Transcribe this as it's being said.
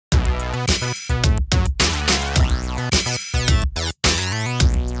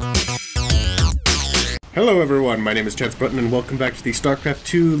Hello everyone, my name is Chance Button and welcome back to the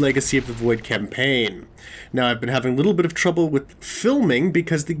StarCraft II Legacy of the Void campaign. Now I've been having a little bit of trouble with filming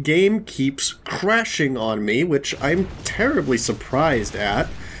because the game keeps crashing on me, which I'm terribly surprised at.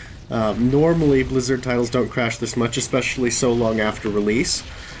 Normally Blizzard titles don't crash this much, especially so long after release.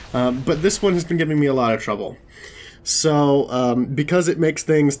 But this one has been giving me a lot of trouble. So, because it makes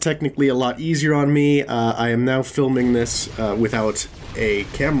things technically a lot easier on me, I am now filming this without a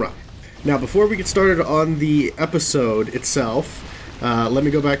camera. Now, before we get started on the episode itself, let me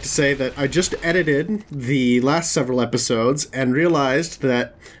go back to say that I just edited the last several episodes and realized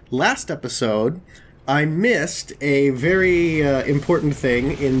that last episode I missed a very important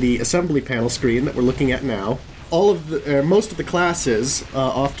thing in the assembly panel screen that we're looking at now. Most of the classes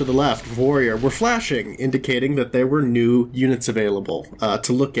off to the left, Warrior, were flashing, indicating that there were new units available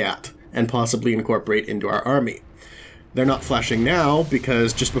to look at and possibly incorporate into our army. They're not flashing now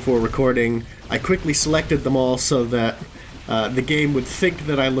because just before recording, I quickly selected them all so that the game would think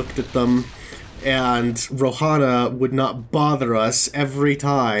that I looked at them and Rohana would not bother us every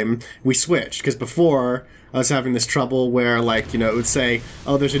time we switched. Because before, I was having this trouble where, like, you know, it would say,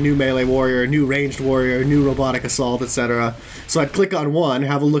 oh, there's a new melee warrior, a new ranged warrior, a new robotic assault, etc. So I'd click on one,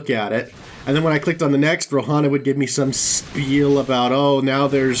 have a look at it, and then when I clicked on the next, Rohana would give me some spiel about, oh, now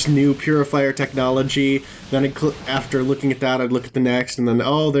there's new purifier technology. Then after looking at that, I'd look at the next, and then,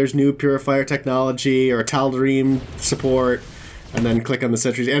 oh, there's new purifier technology, or Tal'darim support, and then click on the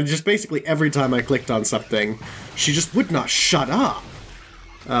sentries. And just basically every time I clicked on something, she just would not shut up.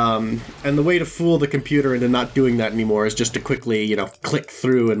 And the way to fool the computer into not doing that anymore is just to quickly, you know, click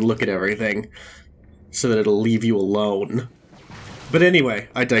through and look at everything, so that it'll leave you alone. But anyway,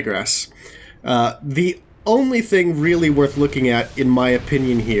 I digress. The only thing really worth looking at, in my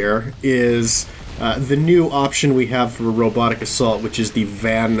opinion here, is the new option we have for robotic assault, which is the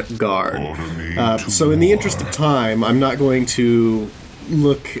Vanguard. So in the interest of time, I'm not going to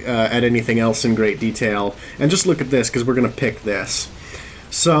look at anything else in great detail, and just look at this, because we're going to pick this.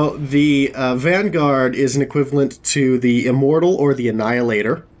 So the Vanguard is an equivalent to the Immortal or the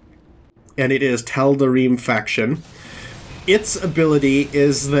Annihilator, and it is Tal'darim faction. Its ability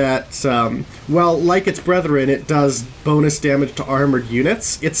is that, well, like its brethren, it does bonus damage to armored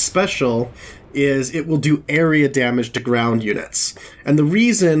units. Its special is it will do area damage to ground units. And the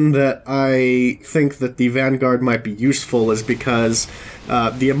reason that I think that the Vanguard might be useful is because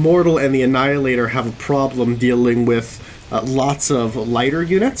the Immortal and the Annihilator have a problem dealing with lots of lighter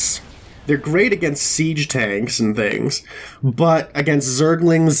units. They're great against siege tanks and things, but against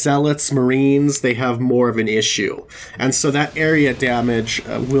Zerglings, Zealots, Marines, they have more of an issue. And so that area damage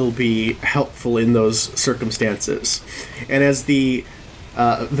will be helpful in those circumstances. And as the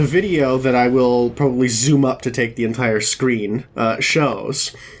video that I will probably zoom up to take the entire screen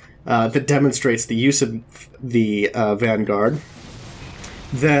shows, that demonstrates the use of the Vanguard,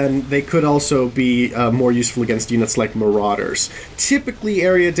 then they could also be more useful against units like Marauders. Typically,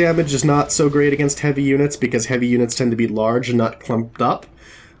 area damage is not so great against heavy units because heavy units tend to be large and not clumped up.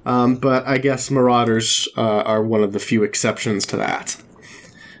 But I guess Marauders are one of the few exceptions to that.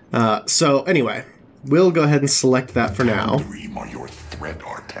 So anyway, we'll go ahead and select that for now. Dream on your threat,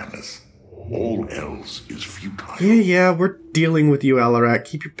 Artanis. All else is futile. Yeah, we're dealing with you, Alarak.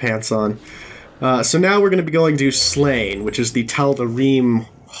 Keep your pants on. So now we're going to be going to Slain, which is the Tal'darim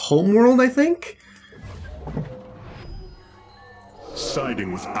homeworld, I think?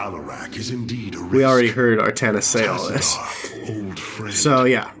 Siding with Alarak is indeed a risk. We already heard Artanis say all this. So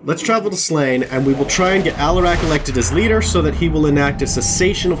yeah, let's travel to Slain, and we will try and get Alarak elected as leader so that he will enact a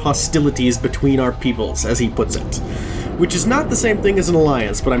cessation of hostilities between our peoples, as he puts it. Which is not the same thing as an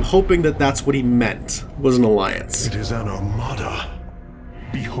alliance, but I'm hoping that that's what he meant, was an alliance. It is an armada.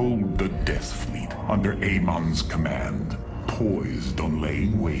 Behold the Death Fleet under Amon's command, poised on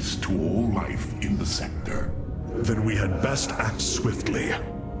laying waste to all life in the sector. Then we had best act swiftly.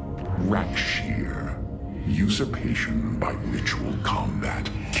 Rak'shir. Usurpation by ritual combat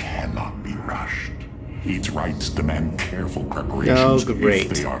cannot be rushed. Its rites demand careful preparations if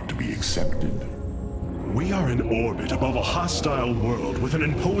they are to be accepted. We are in orbit above a hostile world with an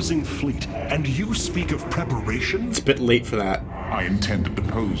imposing fleet, and you speak of preparation? It's a bit late for that. I intend to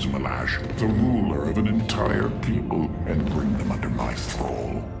depose Malash, the ruler of an entire people, and bring them under my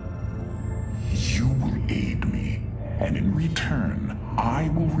thrall. You will aid me, and in return, I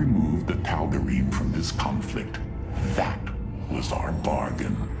will remove the Tal'darim from this conflict. That was our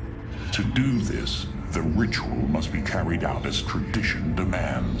bargain. To do this, the ritual must be carried out as tradition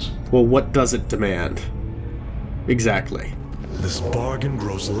demands. Well, what does it demand? Exactly. This bargain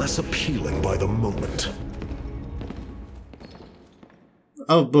grows less appealing by the moment.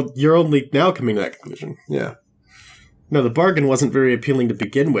 Oh, but you're only now coming to that conclusion. Yeah. No, the bargain wasn't very appealing to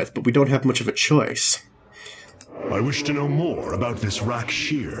begin with, but we don't have much of a choice. I wish to know more about this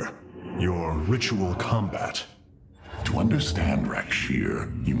Rak'shir, your ritual combat. To understand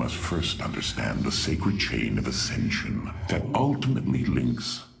Rak'shir, you must first understand the sacred chain of ascension that ultimately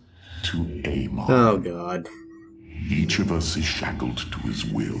links to Amon. Oh, God. Each of us is shackled to his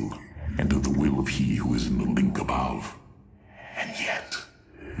will, and to the will of he who is in the link above. And yet,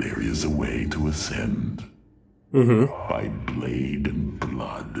 there is a way to ascend. By blade and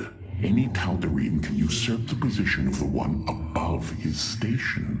blood. Any Tal'darim can usurp the position of the one above his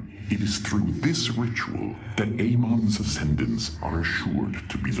station. It is through this ritual that Amon's ascendants are assured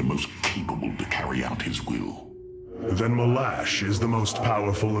to be the most capable to carry out his will. Then Malash is the most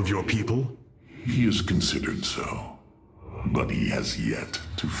powerful of your people? He is considered so, but he has yet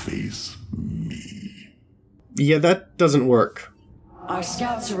to face me. Yeah, that doesn't work. Our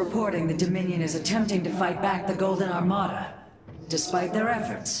scouts are reporting the Dominion is attempting to fight back the Golden Armada. Despite their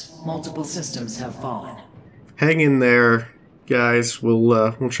efforts, multiple systems have fallen. Hang in there, guys.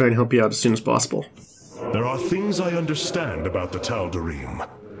 We'll try and help you out as soon as possible. There are things I understand about the Tal'darim.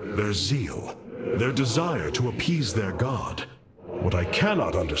 Their zeal, their desire to appease their god. What I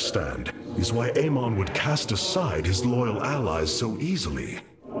cannot understand is why Amon would cast aside his loyal allies so easily.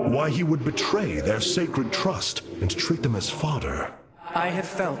 Why he would betray their sacred trust and treat them as fodder. I have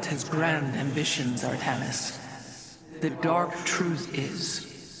felt his grand ambitions, Artanis. The dark truth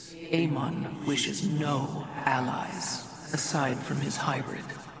is, Amon wishes no allies, aside from his hybrid.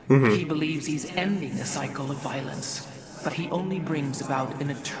 He believes he's ending a cycle of violence, but he only brings about an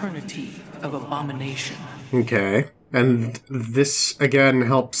eternity of abomination. Okay. And this, again,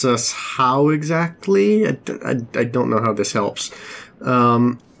 helps us how exactly? I don't know how this helps.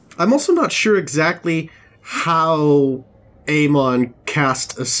 I'm also not sure exactly how Amon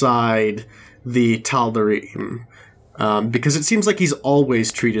cast aside the Tal'darim, because it seems like he's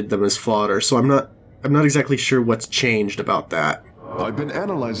always treated them as fodder, so I'm not exactly sure what's changed about that. I've been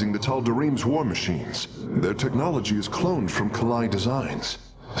analyzing the Tal'darim's war machines. Their technology is cloned from Kalai designs.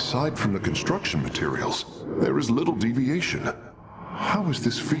 Aside from the construction materials, there is little deviation. How is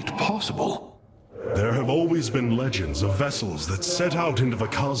this feat possible? There have always been legends of vessels that set out into the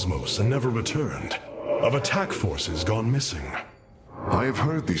cosmos and never returned. Of attack forces gone missing. I have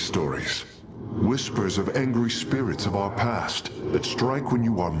heard these stories. Whispers of angry spirits of our past that strike when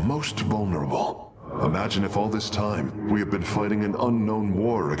you are most vulnerable. Imagine if all this time we have been fighting an unknown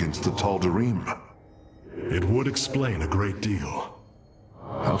war against the Tal'darim. It would explain a great deal.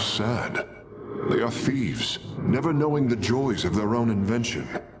 How sad. They are thieves, never knowing the joys of their own invention.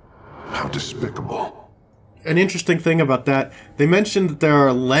 How despicable. An interesting thing about that, they mentioned that there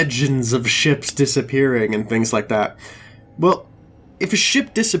are legends of ships disappearing and things like that. Well, if a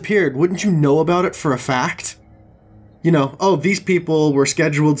ship disappeared, wouldn't you know about it for a fact? You know, oh, these people were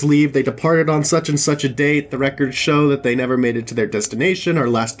scheduled to leave, they departed on such and such a date, the records show that they never made it to their destination, our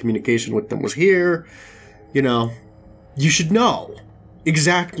last communication with them was here. You know, you should know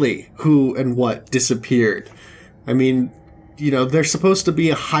exactly who and what disappeared. I mean, you know, they're supposed to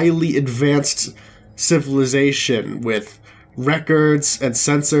be a highly advanced civilization with records and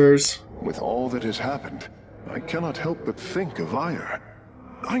sensors. With all that has happened, I cannot help but think of Ire.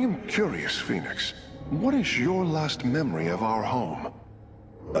 I am curious, Phoenix. What is your last memory of our home?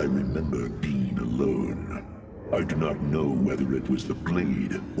 I remember being alone. I do not know whether it was the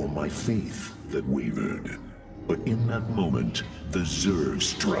blade or my faith that wavered. But in that moment, the Zerg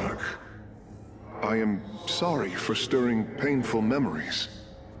struck. I am sorry for stirring painful memories.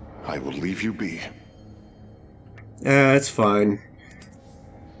 I will leave you be. It's fine.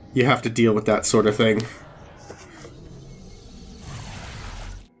 You have to deal with that sort of thing.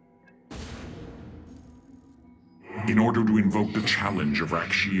 In order to invoke the challenge of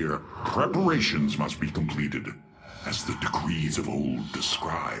Rak'shir, preparations must be completed, as the decrees of old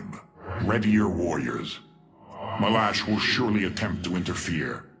describe. Ready your warriors. Malash will surely attempt to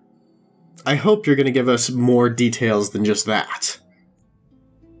interfere. I hope you're going to give us more details than just that.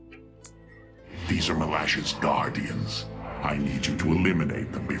 These are Malash's guardians. I need you to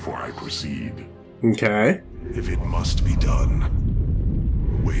eliminate them before I proceed. Okay. If it must be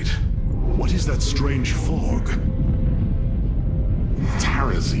done. Wait, what is that strange fog?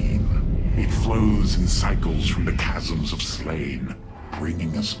 Terrazine. It flows in cycles from the chasms of slain,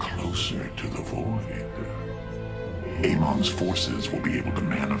 bringing us closer to the void. Amon's forces will be able to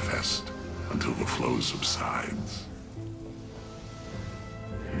manifest until the flow subsides.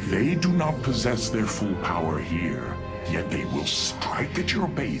 They do not possess their full power here, yet they will strike at your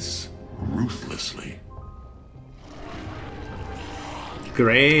base ruthlessly.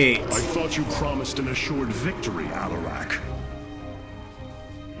 Great. I thought you promised an assured victory, Alarak.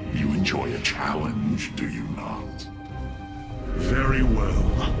 You enjoy a challenge, do you not? Very well.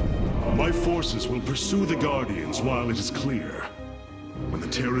 My forces will pursue the Guardians while it is clear. When the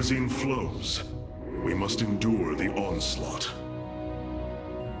Terrazine flows, we must endure the onslaught.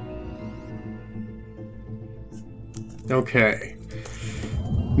 Okay.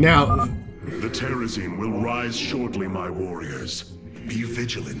 Now... The Terrazine will rise shortly, my warriors. Be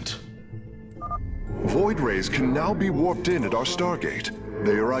vigilant. Void rays can now be warped in at our Stargate.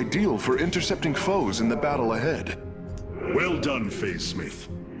 They are ideal for intercepting foes in the battle ahead. Well done, Phase Smith.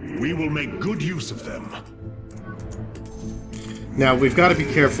 We will make good use of them. Now, we've got to be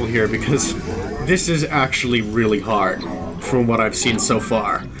careful here, because this is actually really hard, from what I've seen so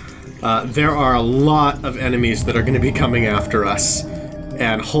far. There are a lot of enemies that are going to be coming after us,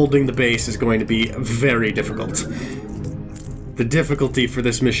 and holding the base is going to be very difficult. The difficulty for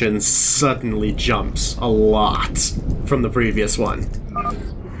this mission suddenly jumps a lot from the previous one.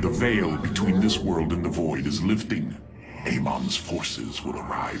 The veil between this world and the void is lifting. Amon's forces will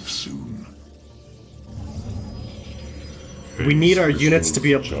arrive soon. We need our units to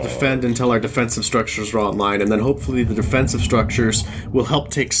be able to defend until our defensive structures are online, and then hopefully the defensive structures will help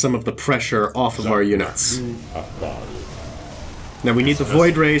take some of the pressure off of our units. Now we need the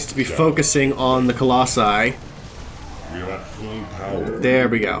Void Rays to be focusing on the Colossi. There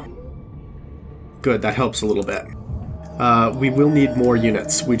we go. Good, that helps a little bit. We will need more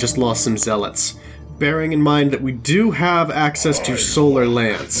units. We just lost some Zealots. Bearing in mind that we do have access to Solar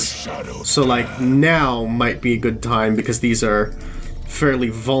Lance. So, like, now might be a good time, because these are fairly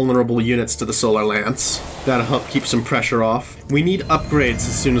vulnerable units to the Solar Lance. That'll help keep some pressure off. We need upgrades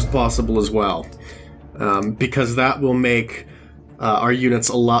as soon as possible as well, because that will make our units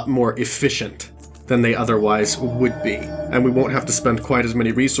a lot more efficient than they otherwise would be. And we won't have to spend quite as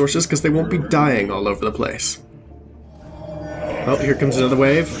many resources, because they won't be dying all over the place. Oh, here comes another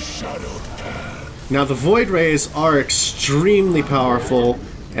wave. Now, the Void Rays are extremely powerful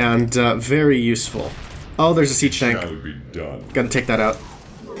and very useful. Oh, there's a siege tank. Gotta take that out.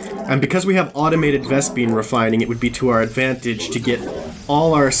 And because we have automated Vespene refining, it would be to our advantage to get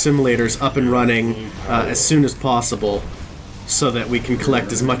all our assimilators up and running as soon as possible, so that we can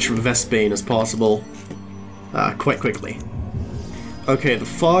collect as much Vespene as possible quite quickly. Okay, the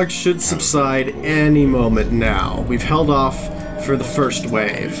fog should subside any moment now. We've held off for the first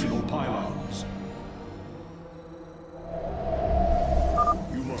wave.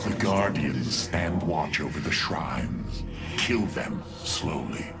 The Guardians stand watch over the shrines. Kill them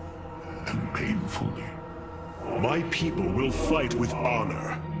slowly and painfully. My people will fight with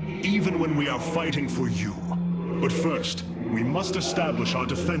honor, even when we are fighting for you. But first, we must establish our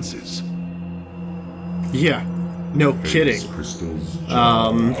defenses. Yeah, no kidding.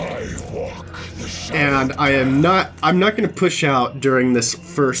 And I'm not going to push out during this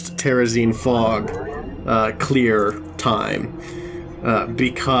first Terrazine fog clear time.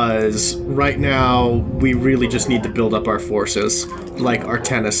 Because right now we really just need to build up our forces, like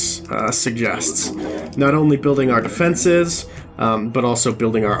Artenis suggests. Not only building our defenses, but also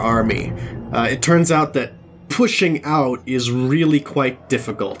building our army. It turns out that pushing out is really quite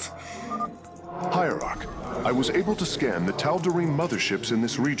difficult. Hierarch, I was able to scan the Tal'darim motherships in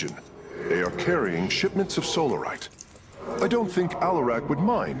this region. They are carrying shipments of solarite. I don't think Alarak would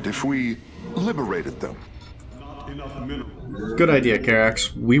mind if we liberated them. Good idea,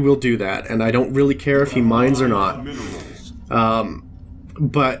 Karax. We will do that, and I don't really care if he minds or not.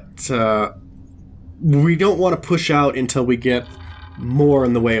 But we don't want to push out until we get more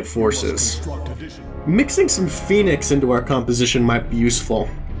in the way of forces. Mixing some Phoenix into our composition might be useful,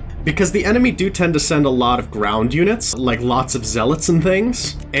 because the enemy do tend to send a lot of ground units, like lots of Zealots and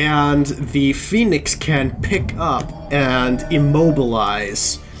things, and the Phoenix can pick up and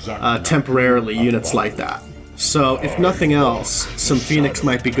immobilize temporarily units like that. So, if nothing else, some Phoenix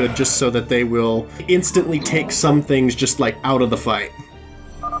might be good just so that they will instantly take some things just like out of the fight.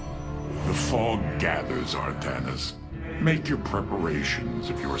 The fog gathers, Artanis. Make your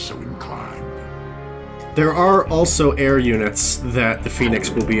preparations if you are so inclined. There are also air units that the Phoenix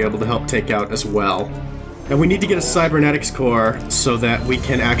will be able to help take out as well. And we need to get a cybernetics core so that we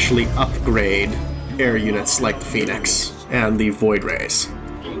can actually upgrade air units like the Phoenix and the Void Rays.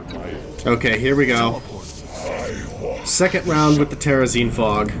 Okay, here we go. Second round with the Terrazine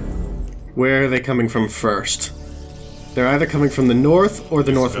fog. Where are they coming from first? They're either coming from the north or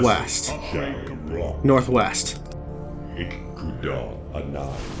the northwest. Northwest.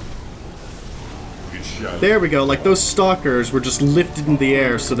 There we go, like those stalkers were just lifted in the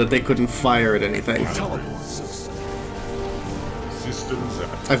air so that they couldn't fire at anything.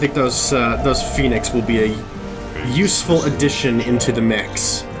 I think those Phoenix will be a useful addition into the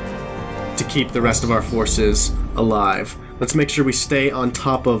mix to keep the rest of our forces alive. Let's make sure we stay on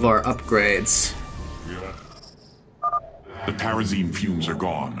top of our upgrades. The Tarazine fumes are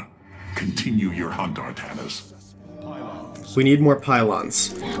gone. Continue your hunt, Artanis. We need more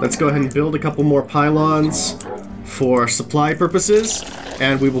pylons. Let's go ahead and build a couple more pylons for supply purposes,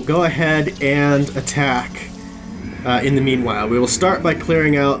 and we will go ahead and attack in the meanwhile. We will start by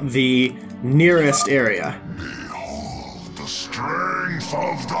clearing out the nearest area. Behold the strength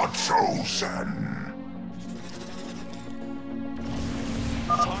of the Chosen.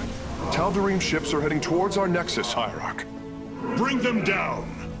 Tal'darim ships are heading towards our nexus, Hierarch. Bring them down!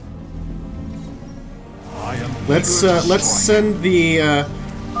 Let's send the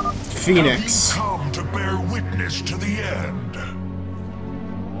Phoenix. Come to bear witness to the end.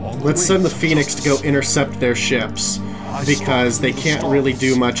 Let's send the Phoenix to go intercept their ships, because they can't really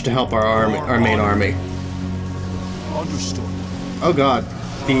do much to help our main army. Oh god,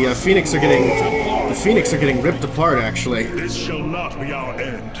 the Phoenix are getting ripped apart. Actually, This shall not be our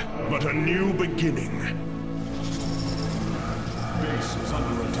end, but a new beginning.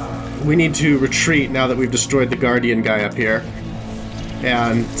 we need to retreat now that we've destroyed the Guardian guy up here,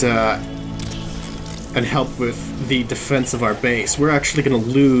 and help with the defense of our base. We're actually going to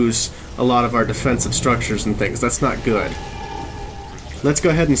lose a lot of our defensive structures and things. That's not good. Let's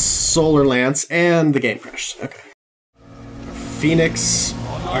go ahead and Solar Lance, and the game crashed. Okay. Phoenix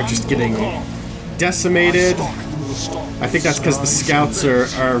are just getting decimated. I think that's because the scouts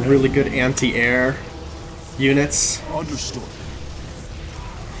are really good anti-air units.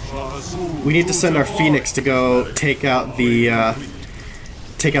 We need to send our Phoenix to go take out the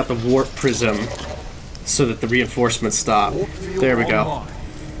warp prism so that the reinforcements stop. There we go.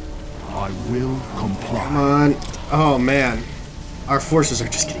 I will comply. Come on. Oh man. Our forces are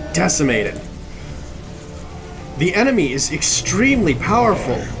just getting decimated. The enemy is extremely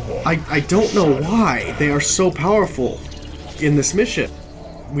powerful. I don't know why they are so powerful in this mission.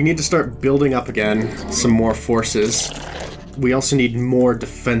 We need to start building up again some more forces. We also need more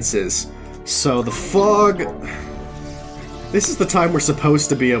defenses. So the fog... This is the time we're supposed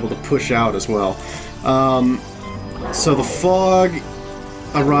to be able to push out as well. So the fog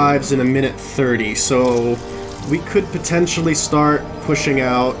arrives in a minute 30, so we could potentially start pushing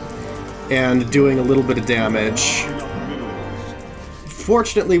out and doing a little bit of damage.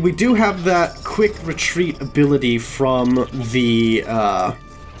 Fortunately, we do have that quick retreat ability from the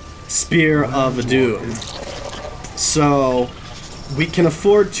Spear of Adun. So we can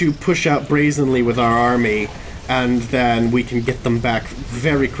afford to push out brazenly with our army, and then we can get them back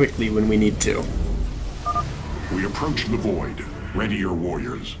very quickly when we need to. We approach the void. Ready your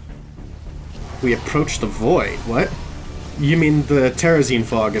warriors. We approach the void? What? You mean the Tarazine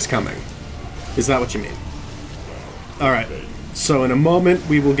fog is coming? Is that what you mean? Alright. So in a moment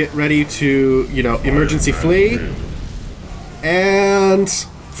we will get ready to, you know, emergency flee. And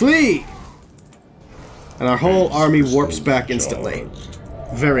flee! And our whole army warps back instantly.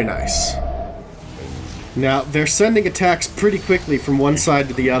 Very nice. Now, they're sending attacks pretty quickly from one side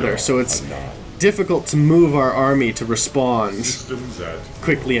to the other, so it's difficult to move our army to respond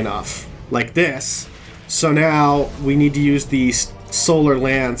quickly enough, like this. So now we need to use the Solar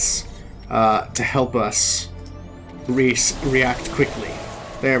Lance to help us react quickly.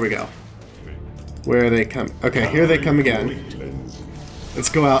 There we go. Where they come? Okay, here they come again. Let's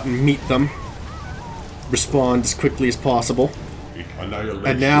go out and meet them. Respond as quickly as possible.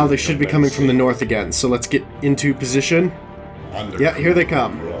 And now they should be coming from the north again, so let's get into position. Yeah, here they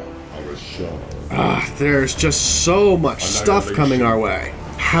come. There's just so much stuff coming our way.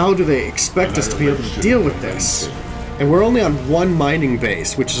 How do they expect us to be able to deal with this? And we're only on one mining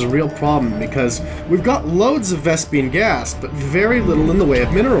base, which is a real problem because we've got loads of Vespian gas, but very little in the way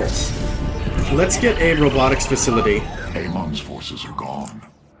of minerals. Let's get a robotics facility. Amon's forces are gone.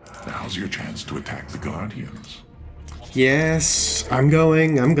 Now's your chance to attack the Guardians. Yes, I'm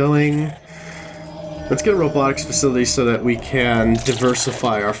going. Let's get a robotics facility so that we can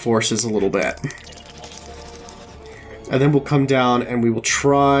diversify our forces a little bit. And then we'll come down and we will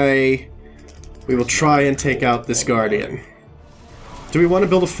try and take out this Guardian. Do we want to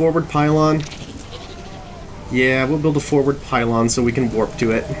build a forward pylon? Yeah, we'll build a forward pylon so we can warp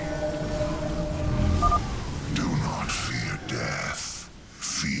to it. Do not fear death.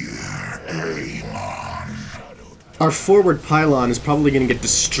 Fear Amon. Our forward pylon is probably going to get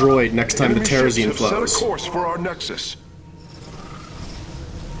destroyed next time the Tarazine flows. Set a course for our nexus.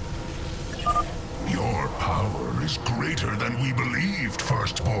 Your power is greater than we believed,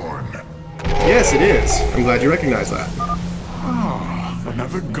 Firstborn. Yes, it is. I'm glad you recognize that. Ah,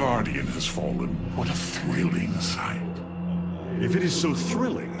 Another Guardian has fallen. What a thrilling sight. If it is so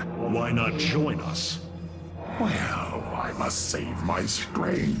thrilling, why not join us? Well, I must save my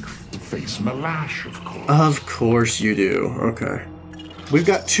strength to face Malash, of course. Of course you do. Okay. We've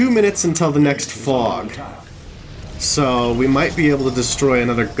got 2 minutes until the next fog. So we might be able to destroy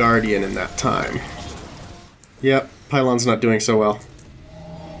another Guardian in that time. Yep, Pylon's not doing so well.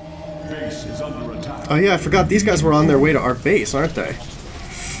 Oh yeah, I forgot these guys were on their way to our base, aren't they?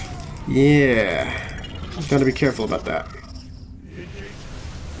 Yeah. Gotta be careful about that.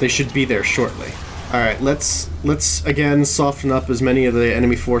 They should be there shortly. Alright, let's again soften up as many of the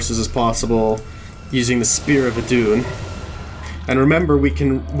enemy forces as possible using the Spear of Adun. And remember, we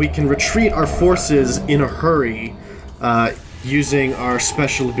can retreat our forces in a hurry using our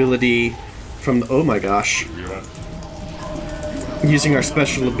special ability from the, oh my gosh. Using our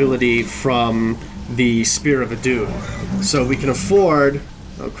special ability from the Spear of Adun. So we can afford,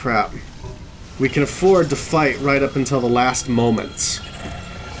 oh crap. We can afford to fight right up until the last moments.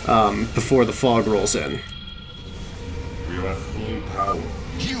 Before the fog rolls in. We have full power.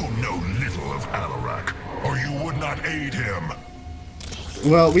 You know little of Alarak, or you would not aid him.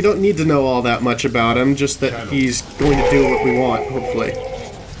 Well, we don't need to know all that much about him, just that he's going to do what we want, hopefully.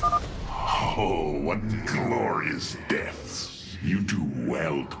 Oh, what glorious deaths. You do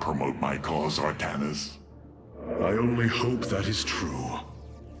well to promote my cause, Artanis. I only hope that is true.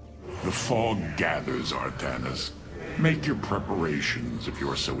 The fog gathers, Artanis. Make your preparations if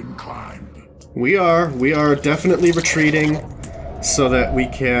you're so inclined. We are definitely retreating so that we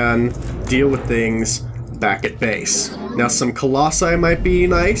can deal with things back at base. Now some Colossi might be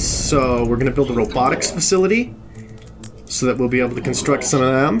nice, so we're gonna build a robotics facility so that we'll be able to construct some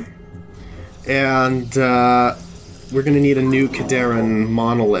of them. And we're gonna need a new Kadaran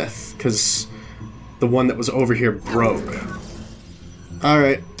monolith, because the one that was over here broke.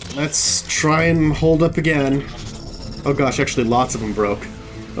 Alright, let's try and hold up again. Oh gosh, actually lots of them broke.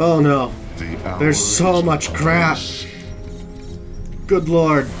 Oh no. There's so much crap. Good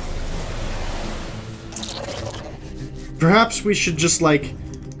lord. Perhaps we should just, like,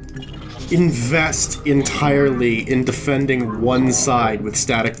 invest entirely in defending one side with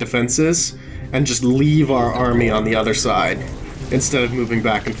static defenses and just leave our army on the other side instead of moving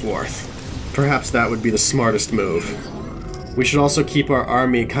back and forth. Perhaps that would be the smartest move. We should also keep our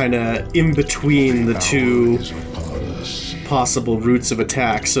army kinda in between the two possible routes of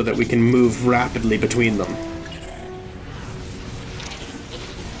attack so that we can move rapidly between them.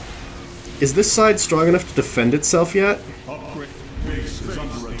 Is this side strong enough to defend itself yet?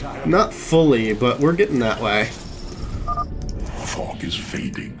 Not fully, but we're getting that way. The fog is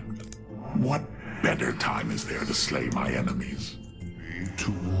fading. What better time is there to slay my enemies?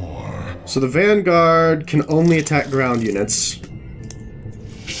 To war. So the Vanguard can only attack ground units.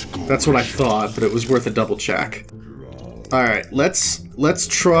 That's what I thought, but it was worth a double check. Alright, let's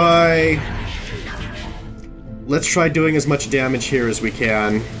try doing as much damage here as we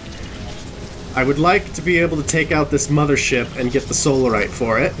can. I would like to be able to take out this mothership and get the Solarite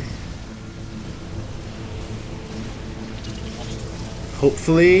for it.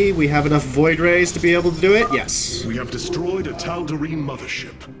 Hopefully we have enough Void Rays to be able to do it. Yes. We have destroyed a Tal'darim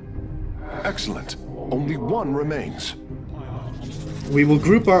mothership. Excellent. Only one remains. We will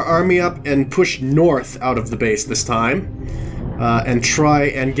group our army up and push north out of the base this time. And try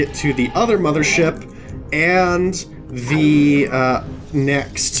and get to the other mothership and the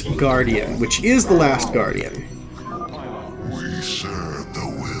next Guardian, which is the last Guardian. We serve the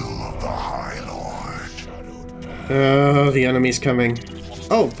will of the High Lord. Oh, the enemy's coming.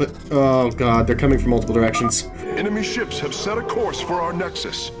 Oh, but... oh god, they're coming from multiple directions. Enemy ships have set a course for our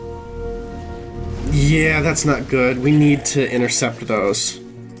nexus. Yeah, that's not good. We need to intercept those.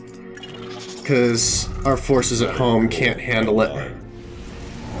 Because our forces at home can't handle it.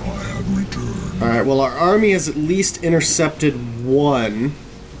 Alright, well our army has at least intercepted one.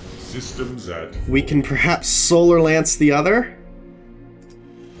 Systems at... We can perhaps Solar Lance the other?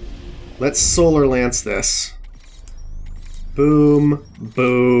 Let's Solar Lance this. Boom,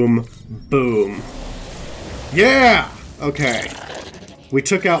 boom, boom. Yeah! Okay. We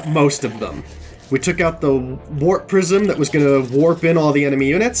took out most of them. We took out the warp prism that was going to warp in all the enemy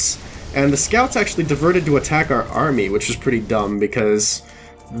units, and the scouts actually diverted to attack our army, which was pretty dumb because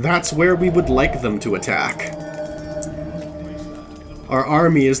that's where we would like them to attack. Our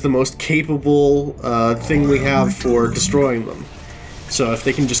army is the most capable thing we have for destroying them. So if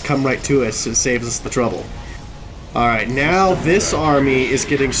they can just come right to us, it saves us the trouble. Alright, now this army is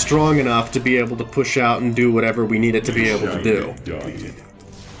getting strong enough to be able to push out and do whatever we need it to be able to do.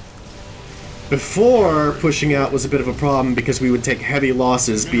 Before, pushing out was a bit of a problem because we would take heavy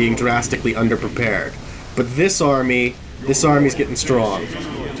losses being drastically underprepared. But this army's getting strong.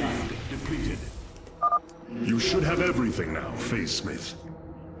 You should have everything now, Phase Smith.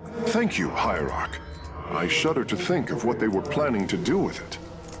 Thank you, Hierarch. I shudder to think of what they were planning to do with it.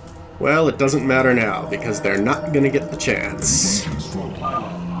 Well, it doesn't matter now, because they're not gonna get the chance.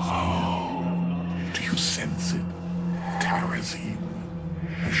 Do you sense it? Tarazine.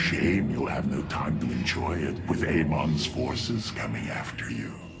 A shame you'll have no time to enjoy it with Amon's forces coming after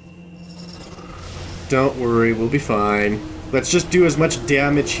you. Don't worry, we'll be fine. Let's just do as much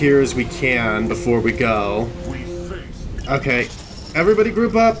damage here as we can before we go. Okay, everybody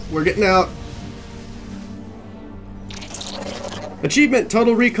group up, we're getting out. Achievement,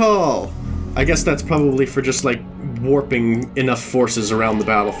 Total Recall! I guess that's probably for just, like, warping enough forces around the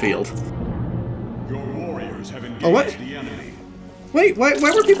battlefield. Your warriors have engaged Oh, what? the enemy. Wait, why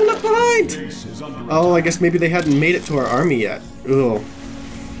were people left behind? Oh, I guess maybe they hadn't made it to our army yet. Ugh.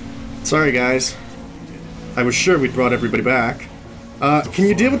 Sorry, guys. I was sure we'd brought everybody back. Can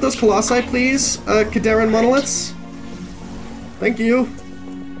you deal with those colossi, please, Kadaran monoliths? Thank you.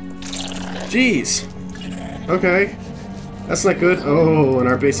 Jeez. Okay. That's not good. Oh, and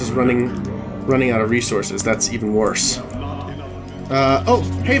our base is running out of resources. That's even worse. Oh,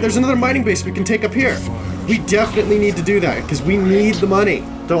 hey, there's another mining base we can take up here. We definitely need to do that, because we need the money.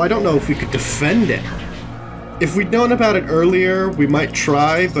 Though I don't know if we could defend it. If we'd known about it earlier, we might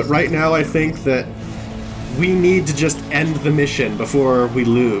try, but right now I think that we need to just end the mission before we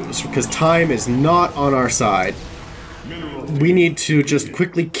lose, because time is not on our side. We need to just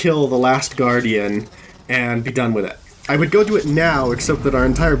quickly kill the last Guardian and be done with it. I would go do it now, except that our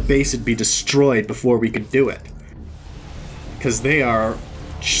entire base would be destroyed before we could do it. Because they are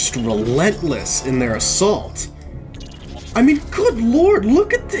just relentless in their assault. I mean, good lord,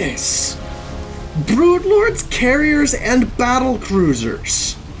 look at this! Broodlords, carriers, and battle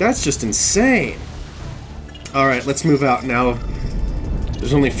cruisers. That's just insane. Alright, let's move out now.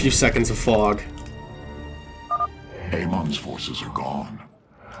 There's only a few seconds of fog. Amon's forces are gone.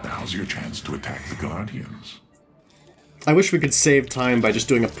 Now's your chance to attack the Guardians. I wish we could save time by just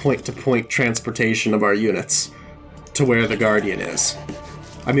doing a point-to-point transportation of our units to where the Guardian is.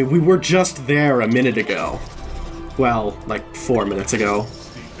 I mean, we were just there a minute ago. Well, like 4 minutes ago.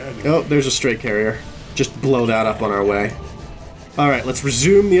 Oh, there's a stray carrier. Just blow that up on our way. Alright, let's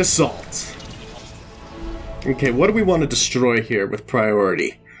resume the assault. Okay, what do we want to destroy here with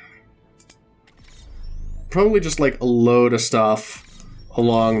priority? Probably just like a load of stuff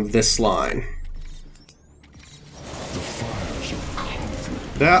along this line.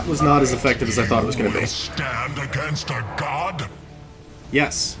 That was not as effective as I thought it was going to be. Stand against a god?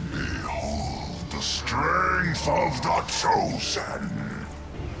 Yes. Behold the strength of the chosen.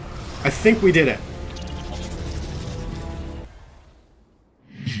 I think we did it.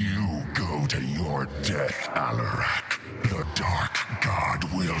 You go to your death, Alarak. The Dark God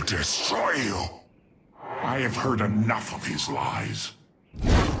will destroy you. I have heard enough of his lies.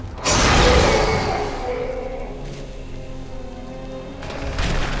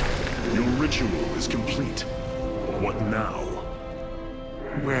 Your ritual is complete. What now?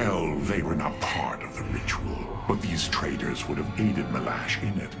 Well, they were not part of the ritual, but these traitors would have aided Malash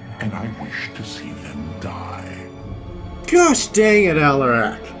in it, and I wish to see them die. Gosh dang it,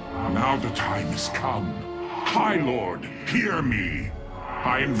 Alarak. Now the time has come. High Lord, hear me.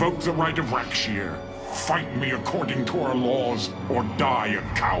 I invoke the right of Rak'shir. Fight me according to our laws, or die a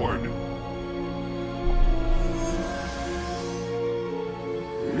coward.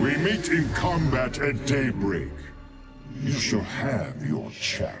 We meet in combat at daybreak. You shall have your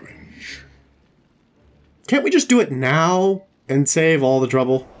challenge. Can't we just do it now and save all the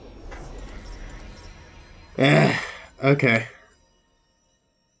trouble? Okay.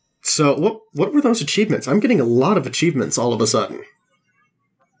 So, what were those achievements? I'm getting a lot of achievements all of a sudden.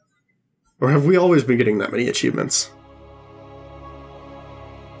 Or have we always been getting that many achievements?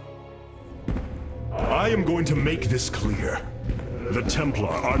 I am going to make this clear. The Templar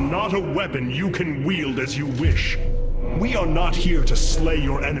are not a weapon you can wield as you wish. We are not here to slay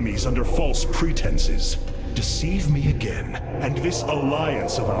your enemies under false pretenses. Deceive me again, and this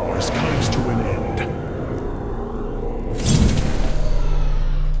alliance of ours comes to an end.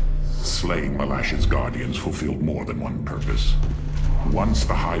 Slaying Malash's guardians fulfilled more than one purpose. Once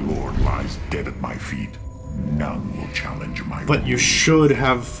the High Lord lies dead at my feet, none will challenge my But you should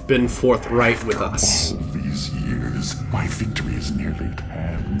have been forthright with After us. all these years, my victory is nearly at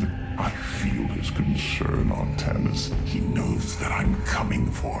hand. I feel his concern on Tanis. He knows that I'm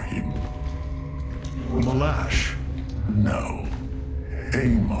coming for him. Malash. No.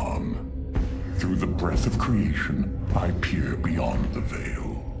 Amon. Through the breath of creation, I peer beyond the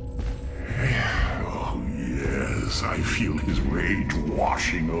veil. Oh, yes, I feel his rage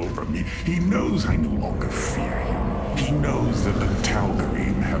washing over me. He knows I no longer fear him. He knows that the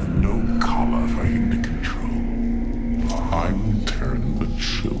Tal'darim have no color for him to control. I will turn the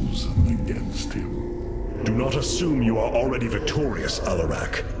chosen against him. Do not assume you are already victorious,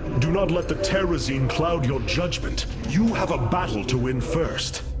 Alarak. Do not let the Terrazine cloud your judgment. You have a battle to win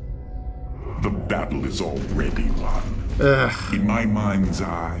first. The battle is already won. In my mind's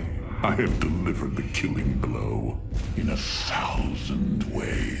eye, I have delivered the killing blow in 1,000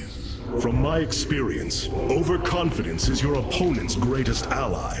 ways. From my experience, overconfidence is your opponent's greatest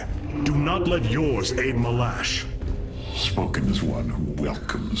ally. Do not let yours aid Malash. Spoken as one who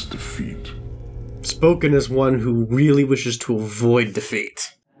welcomes defeat. Spoken as one who really wishes to avoid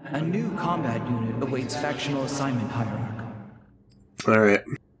defeat. A new combat unit awaits factional assignment, Hierarch. Alright.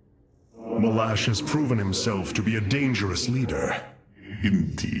 Malash has proven himself to be a dangerous leader.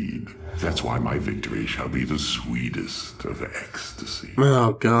 Indeed. That's why my victory shall be the sweetest of ecstasy.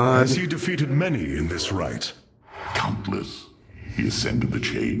 Oh, God. Has he defeated many in this rite? Countless. He ascended the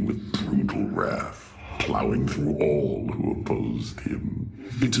chain with brutal wrath, plowing through all who opposed him.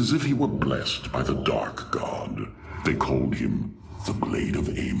 It's as if he were blessed by the Dark God. They called him the Blade of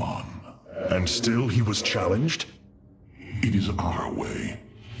Amon. And still he was challenged? It is our way.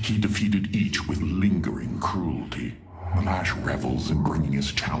 He defeated each with lingering cruelty. Malash revels in bringing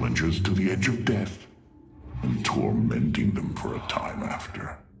his challengers to the edge of death and tormenting them for a time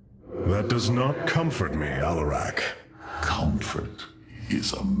after. That does not comfort me, Alarak. Comfort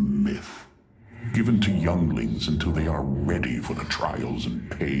is a myth, given to younglings until they are ready for the trials and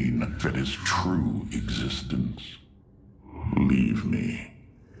pain that is true existence. Leave me.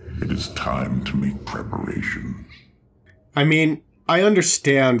 It is time to make preparations. I mean, I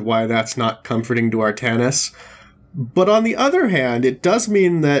understand why that's not comforting to Artanis, but on the other hand, it does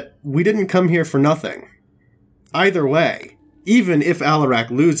mean that we didn't come here for nothing. Either way, even if Alarak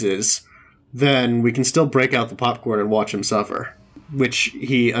loses, then we can still break out the popcorn and watch him suffer, which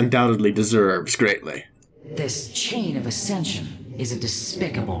he undoubtedly deserves greatly. This chain of ascension is a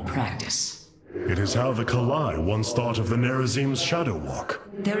despicable practice. It is how the Kalai once thought of the Nerazim's Shadow Walk.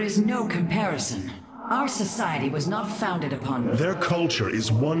 There is no comparison. Our society was not founded upon... Their culture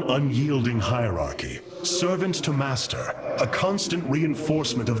is one unyielding hierarchy, servant to master, a constant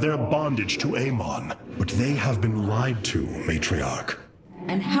reinforcement of their bondage to Amon. But they have been lied to, Matriarch.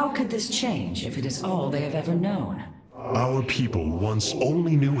 And how could this change if it is all they have ever known? Our people once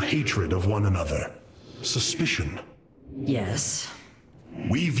only knew hatred of one another, suspicion. Yes.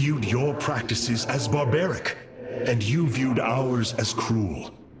 We viewed your practices as barbaric, and you viewed ours as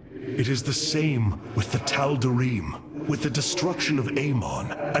cruel. It is the same with the Tal'darim, with the destruction of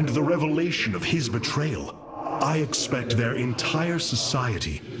Amon, and the revelation of his betrayal. I expect their entire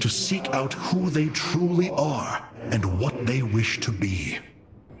society to seek out who they truly are, and what they wish to be.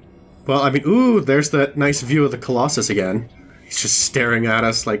 Well, I mean, ooh, there's that nice view of the Colossus again. He's just staring at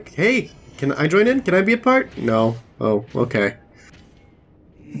us like, hey, can I join in? Can I be a part? No. Oh, okay.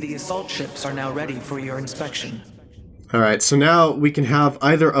 The assault ships are now ready for your inspection. Alright, so now we can have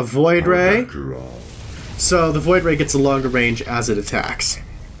either a Void Ray. So the Void Ray gets a longer range as it attacks.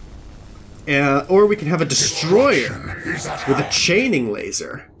 Or we can have a Destroyer with a chaining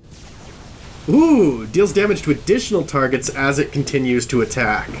laser. Ooh, deals damage to additional targets as it continues to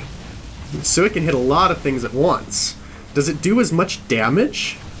attack. So it can hit a lot of things at once. Does it do as much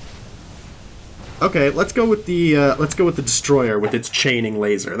damage? Okay, let's go with the Destroyer with its chaining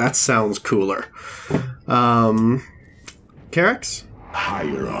laser. That sounds cooler. Carex?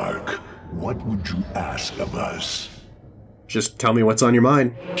 Hierarch, what would you ask of us? Just tell me what's on your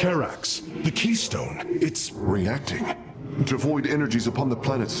mind. Carax, the Keystone, it's... Reacting to void energies upon the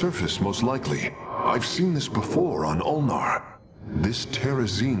planet's surface, most likely. I've seen this before on Ulnar. This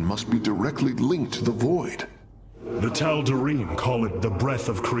Terrazine must be directly linked to the void. The Tal'darim call it the breath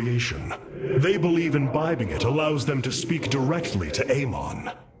of creation. They believe imbibing it allows them to speak directly to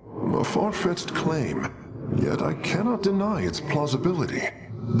Amon. A far-fetched claim, yet I cannot deny its plausibility.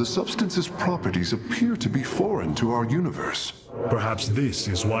 The substance's properties appear to be foreign to our universe. Perhaps this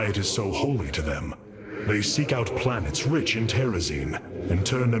is why it is so holy to them. They seek out planets rich in Terrazine and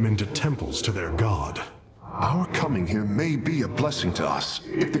turn them into temples to their god. Our coming here may be a blessing to us.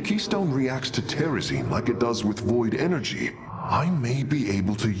 If the Keystone reacts to Terrazine like it does with void energy, I may be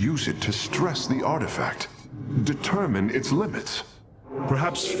able to use it to stress the artifact, determine its limits.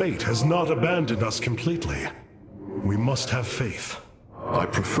 Perhaps fate has not abandoned us completely. We must have faith. I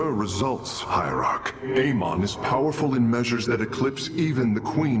prefer results, Hierarch. Amon is powerful in measures that eclipse even the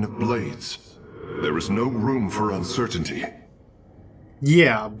Queen of Blades. There is no room for uncertainty.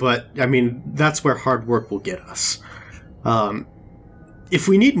 Yeah, but, I mean, that's where hard work will get us. If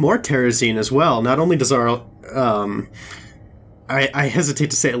we need more Terrazine as well, not only does our, I hesitate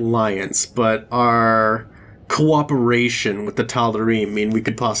to say alliance, but our cooperation with the Tal'darim mean we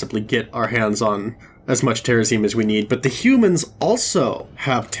could possibly get our hands on as much Terrazine as we need, but the humans also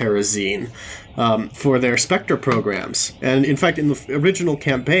have Terrazine for their Spectre programs. And in fact, in the original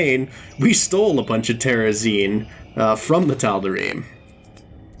campaign, we stole a bunch of Terrazine from the Tal'darim.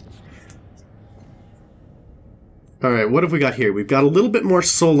 Alright, what have we got here? We've got a little bit more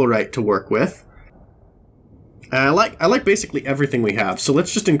Solarite to work with. I like basically everything we have, so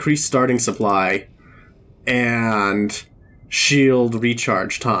let's just increase starting supply and shield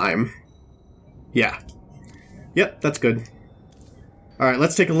recharge time. Yeah. Yep, that's good. Alright,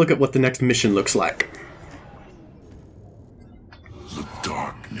 let's take a look at what the next mission looks like. The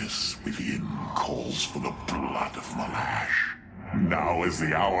darkness within calls for the blood of Malash. Now is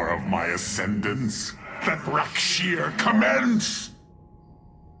the hour of my ascendance. Let Rak'shir commence!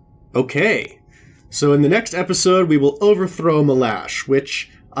 Okay. So in the next episode, we will overthrow Malash,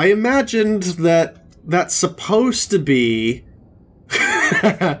 which I imagined that's supposed to be...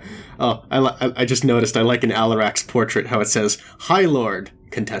 Oh, I just noticed I like in Alarak's portrait how it says, High Lord,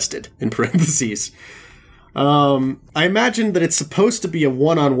 contested, in parentheses. I imagine that it's supposed to be a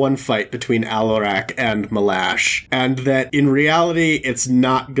one-on-one fight between Alarak and Malash, and that in reality, it's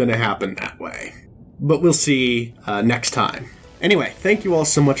not gonna happen that way. But we'll see next time. Anyway, thank you all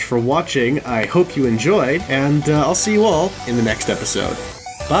so much for watching. I hope you enjoyed, and I'll see you all in the next episode.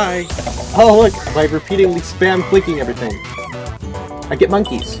 Bye! Oh look, by repeatedly spam clicking everything, I get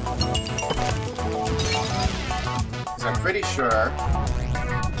monkeys. So I'm pretty sure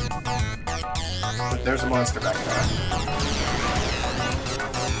that there's a monster back there.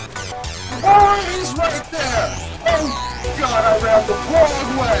 Oh, he's right there! Oh god, I ran the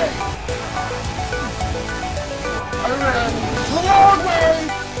wrong way! I ran the wrong way!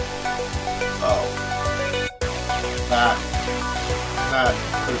 Oh. That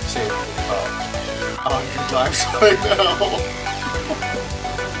could have saved me 100 lives right now.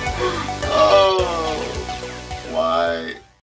 Oh. Why?